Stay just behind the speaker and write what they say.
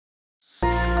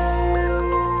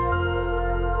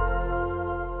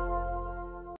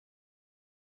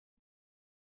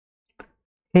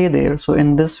Hey there, so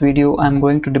in this video I'm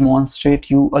going to demonstrate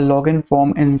you a login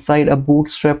form inside a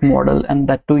Bootstrap model, and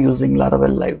that too using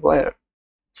Laravel Livewire.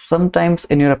 So sometimes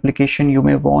in your application you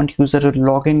may want user to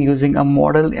log in using a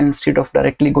model instead of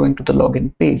directly going to the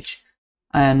login page.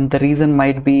 And the reason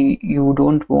might be you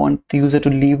don't want the user to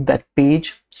leave that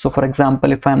page. So for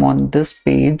example, if I'm on this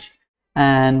page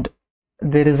and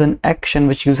there is an action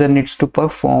which user needs to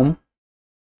perform,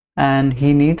 and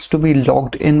he needs to be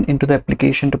logged in into the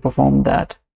application to perform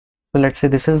that. So let's say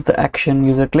this is the action,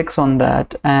 user clicks on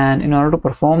that, and in order to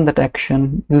perform that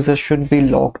action, user should be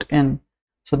logged in.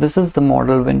 So this is the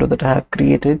model window that I have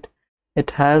created.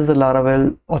 It has the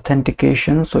Laravel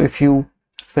authentication. So if you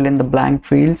fill in the blank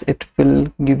fields, it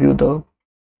will give you the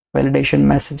validation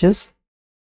messages.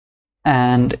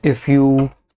 And if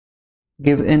you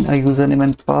give in a username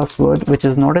and password, which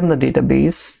is not in the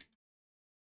database,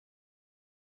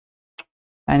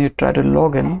 and you try to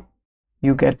log in,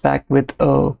 you get back with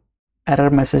a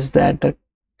error message that the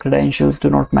credentials do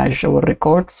not match our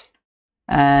records.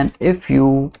 And if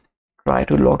you try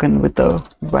to log in with a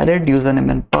valid username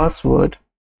and password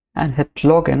and hit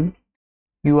login,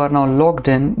 you are now logged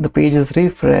in, the page is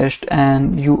refreshed,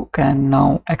 and you can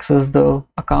now access the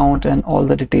account and all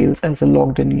the details as a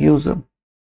logged in user.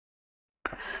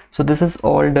 So this is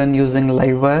all done using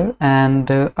Livewire,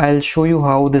 and I'll show you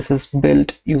how this is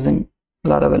built using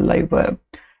Laravel Livewire.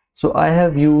 So I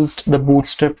have used the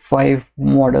Bootstrap 5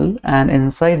 model, and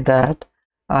inside that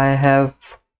I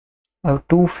have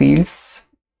two fields,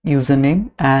 username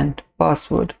and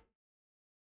password.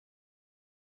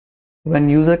 When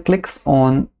user clicks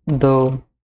on the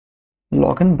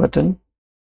login button,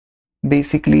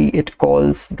 basically it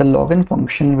calls the login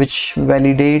function, which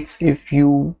validates if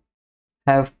you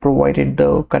have provided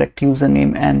the correct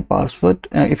username and password,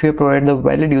 if you provide the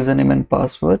valid username and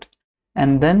password.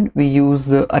 And then we use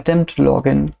the attempt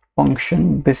login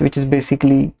function, which is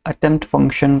basically attempt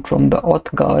function from the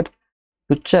auth guard,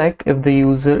 to check if the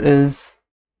user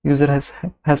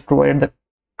has provided the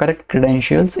correct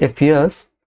credentials. If yes,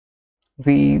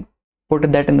 we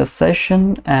put that in the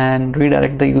session and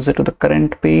redirect the user to the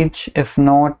current page. If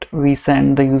not, we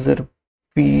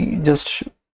just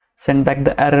send back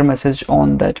the error message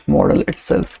on that model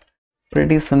itself.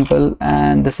 Pretty simple,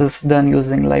 and this is done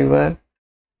using Livewire.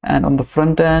 And on the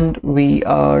front end, we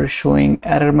are showing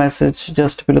error message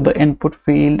just below the input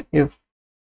field if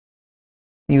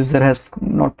user has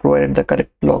not provided the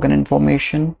correct login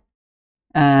information.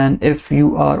 And if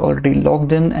you are already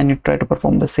logged in and you try to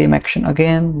perform the same action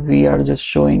again, we are just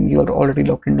showing you are already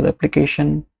logged into the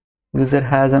application. User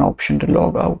has an option to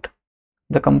log out.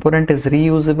 The component is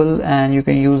reusable and you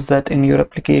can use that in your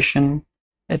application.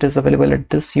 It is available at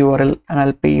this URL, and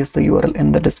I'll paste the URL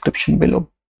in the description below.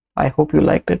 I hope you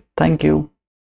liked it. Thank you.